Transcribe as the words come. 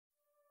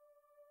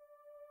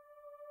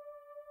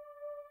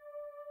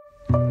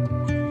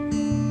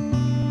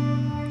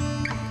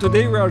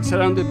Today we are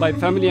surrounded by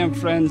family and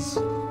friends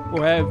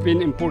who have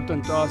been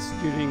important to us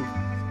during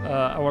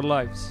our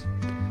lives.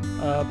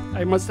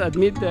 I must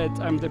admit that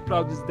I'm the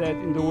proudest dad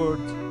in the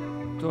world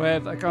to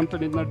have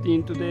accompanied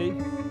Nardine today.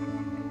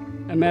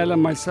 Amal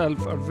and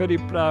myself are very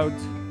proud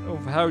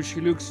of how she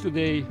looks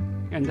today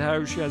and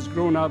how she has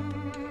grown up,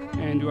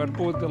 and we are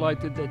both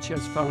delighted that she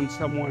has found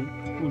someone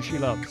who she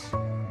loves.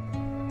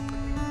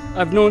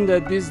 I've known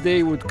that this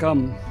day would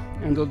come,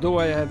 and although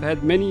I have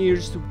had many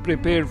years to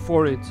prepare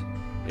for it,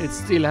 it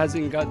still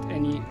hasn't got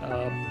any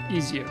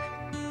easier.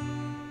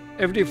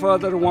 Every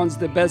father wants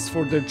the best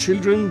for their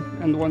children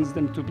and wants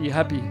them to be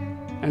happy,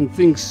 and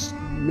thinks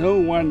no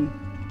one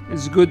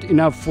is good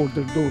enough for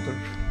their daughter.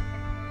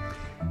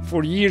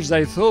 For years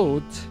I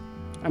thought,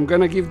 I'm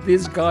gonna give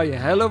this guy a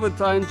hell of a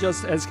time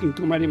just asking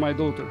to marry my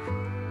daughter.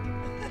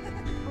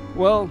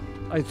 Well,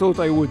 I thought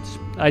I would.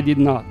 I did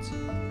not.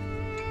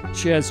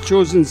 She has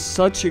chosen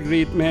such a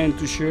great man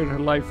to share her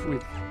life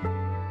with.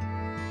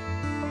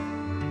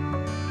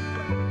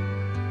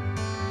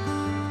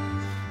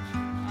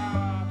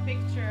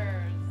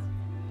 Pictures.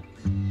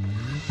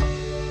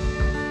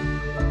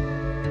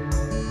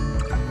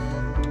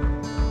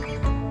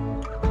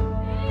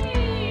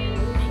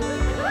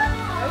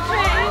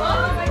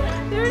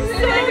 They're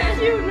so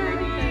cute,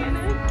 Nardine.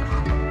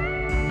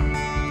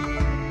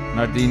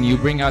 Nardine, you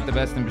bring out the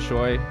best in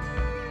Bishoy,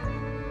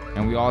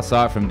 and we all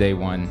saw it from day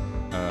one.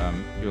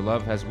 Your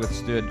love has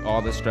withstood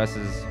all the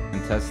stresses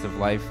and tests of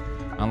life,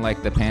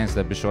 unlike the pants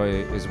that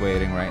Bishoy is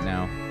waiting right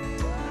now.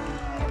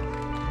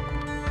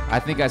 I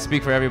think I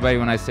speak for everybody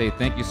when I say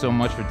thank you so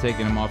much for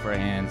taking him off our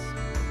hands.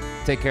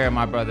 Take care of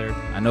my brother.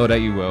 I know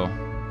that you will.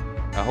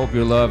 I hope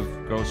your love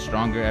grows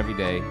stronger every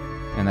day,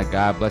 and that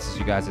God blesses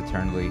you guys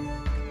eternally.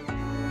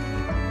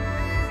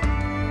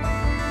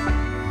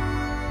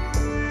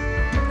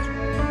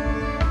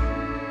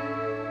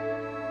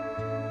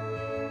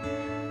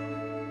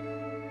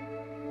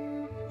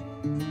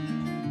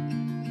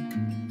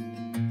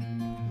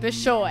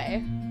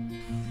 Bishoy,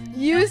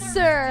 you,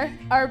 sir,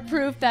 are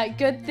proof that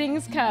good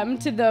things come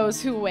to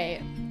those who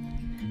wait.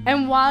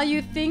 And while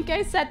you think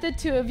I set the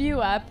two of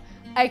you up,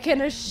 I can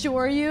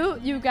assure you,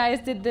 you guys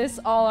did this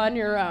all on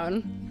your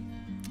own.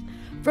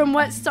 From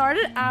what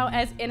started out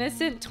as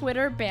innocent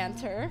Twitter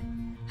banter,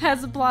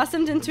 has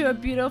blossomed into a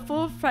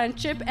beautiful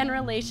friendship and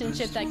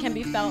relationship that can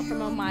be felt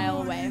from a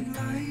mile away.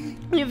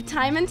 You've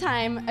time and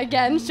time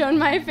again shown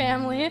my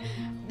family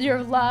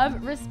your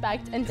love,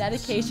 respect, and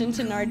dedication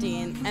to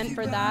Nardine, and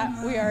for that,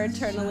 we are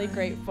eternally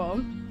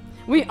grateful.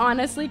 We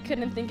honestly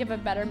couldn't think of a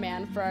better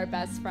man for our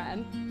best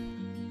friend.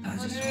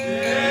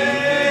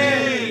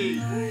 Yay!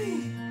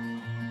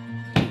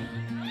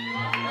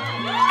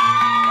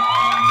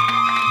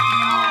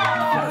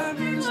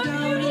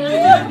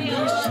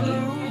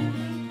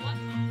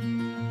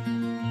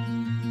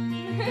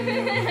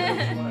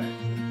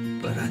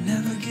 But I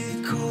never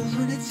get cold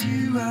when it's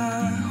you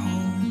I hold.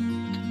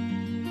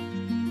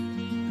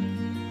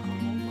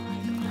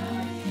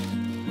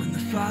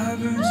 Fire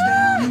burns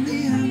down and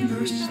the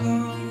embers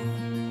slow.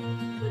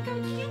 Look how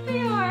cute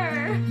they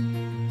are.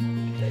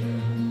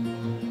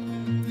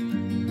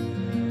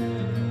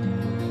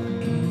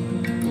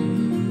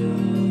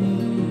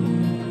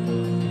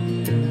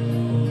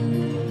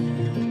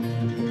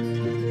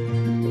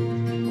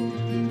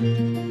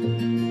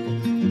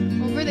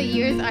 Over the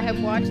years, I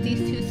have watched these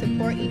two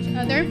support each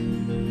other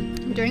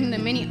during the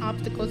many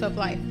obstacles of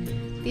life.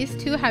 These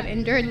two have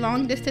endured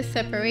long distance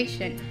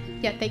separation,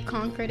 yet they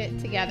conquered it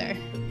together.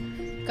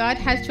 God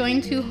has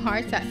joined two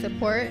hearts that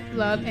support,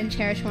 love, and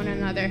cherish one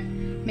another.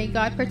 May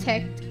God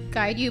protect,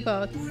 guide you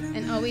both,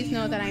 and always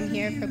know that I'm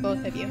here for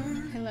both of you.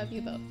 I love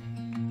you both.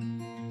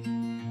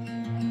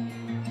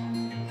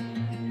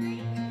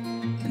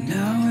 And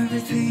now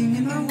everything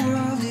in my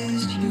world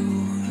is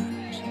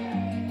yours.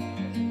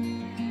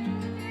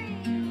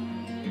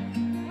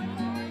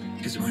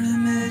 'Cause when I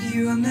met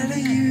you, I met a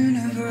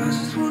universe. I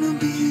just wanna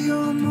be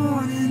your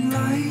morning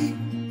light.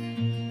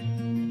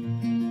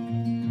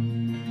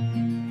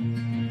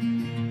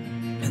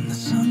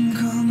 Sun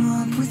come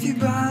up with you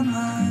by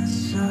my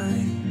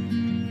side.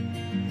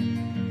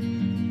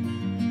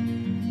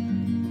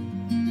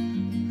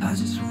 I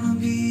just wanna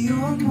be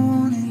your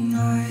morning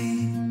light.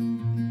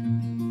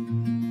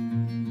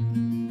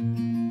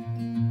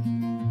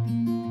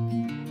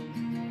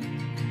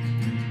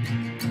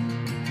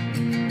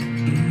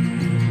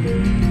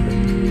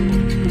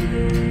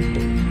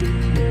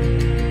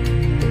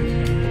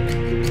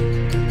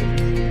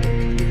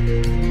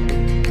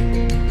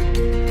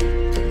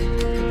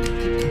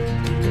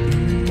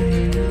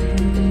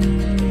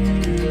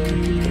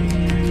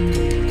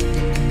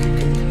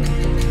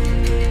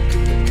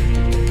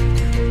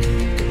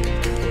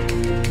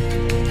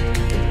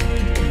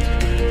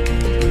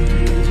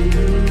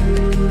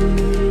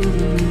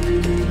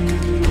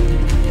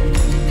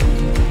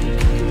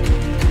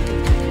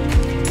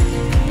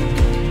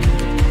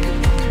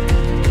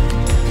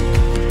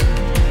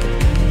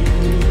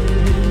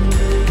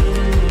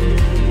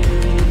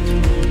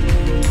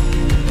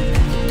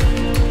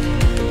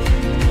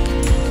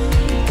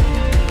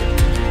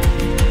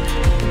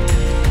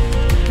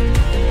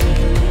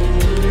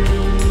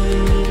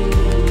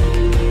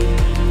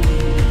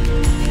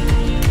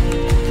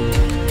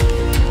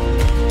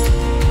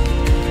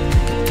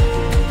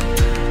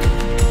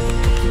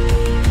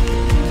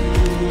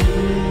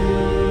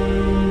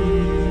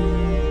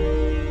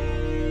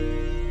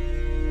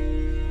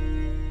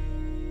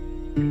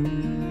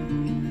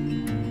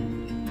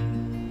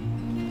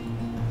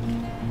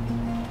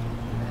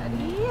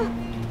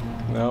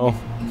 No.